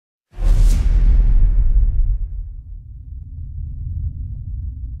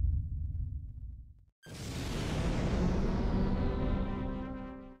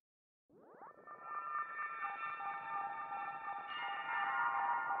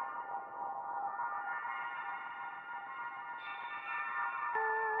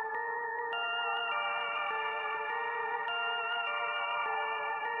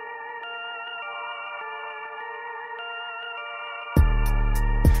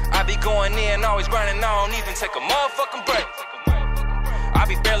going in, always grinding, I don't even take a motherfucking break. I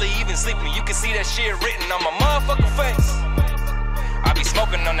be barely even sleeping, you can see that shit written on my motherfucking face. I be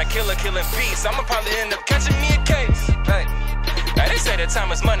smoking on that killer, killing beats, I'ma probably end up catching me a case. Hey. Now they say that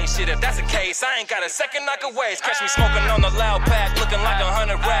time is money, shit, if that's the case, I ain't got a second I could waste. Catch me smoking on the loud pack, looking like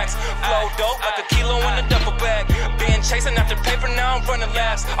 100 racks. Flow dope like a kilo in a duffel bag. Been chasing after paper, now I'm running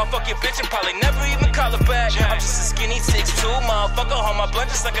laps. I'll fuck your bitch and probably never even call her back. I'm just a skinny 6'2", motherfucker, hold my blunt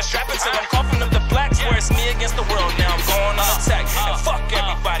just like a strap until I'm coughing up the black. Swear it's me against the world, now I'm going on attack. And fuck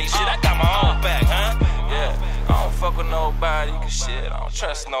everybody, shit, I got my own back, huh? Yeah, I don't fuck with nobody, cause shit, I don't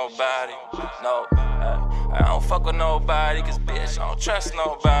trust nobody. No, I don't fuck with nobody, cause bitch, I don't trust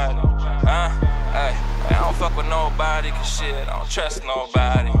nobody. Hey, I don't fuck with nobody, cause shit, I don't trust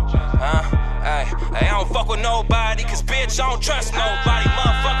nobody. Hey, I don't fuck with nobody, cause bitch, I don't trust nobody.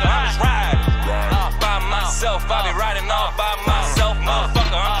 Motherfucker, I'm just riding by myself, I be riding all by myself.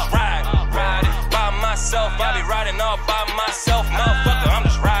 Motherfucker, I'm just riding by myself, I be riding all by myself. Motherfucker, I'm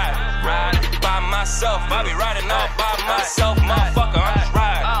just riding by myself, I be riding all by myself. Motherfucker, I'm just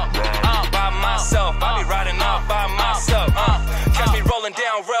riding by myself, I be riding all by myself. Catch me rolling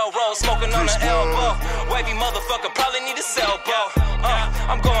down railroad, smoking on the elbow. Wavy motherfucker, probably need a cell, bro.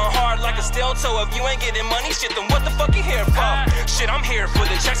 I'm going hard like a steel toe. If you ain't getting money, shit, then what the fuck you here for? Shit, I'm here for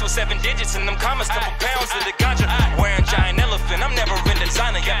the checks with 7 digits and them commas, couple pounds of the ganja. Wearing giant elephant, I'm never in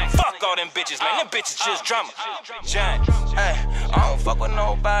designer. Yeah, fuck all them bitches, man, them bitches just drama. Giant, hey, I don't fuck with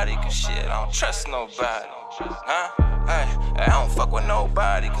nobody, cause shit, I don't trust nobody. Hey, I don't fuck with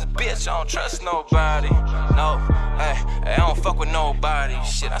nobody, cause bitch, I don't trust nobody. No, hey, I don't fuck with nobody.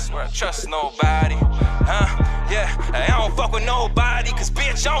 Shit, I swear I trust nobody. Yeah, I don't fuck with nobody, cause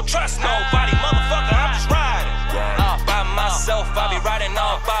bitch, I don't trust nobody. Motherfucker, I'm just riding by myself, I be riding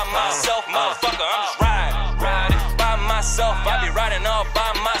all by myself. Motherfucker, I'm just riding by myself, I be riding all by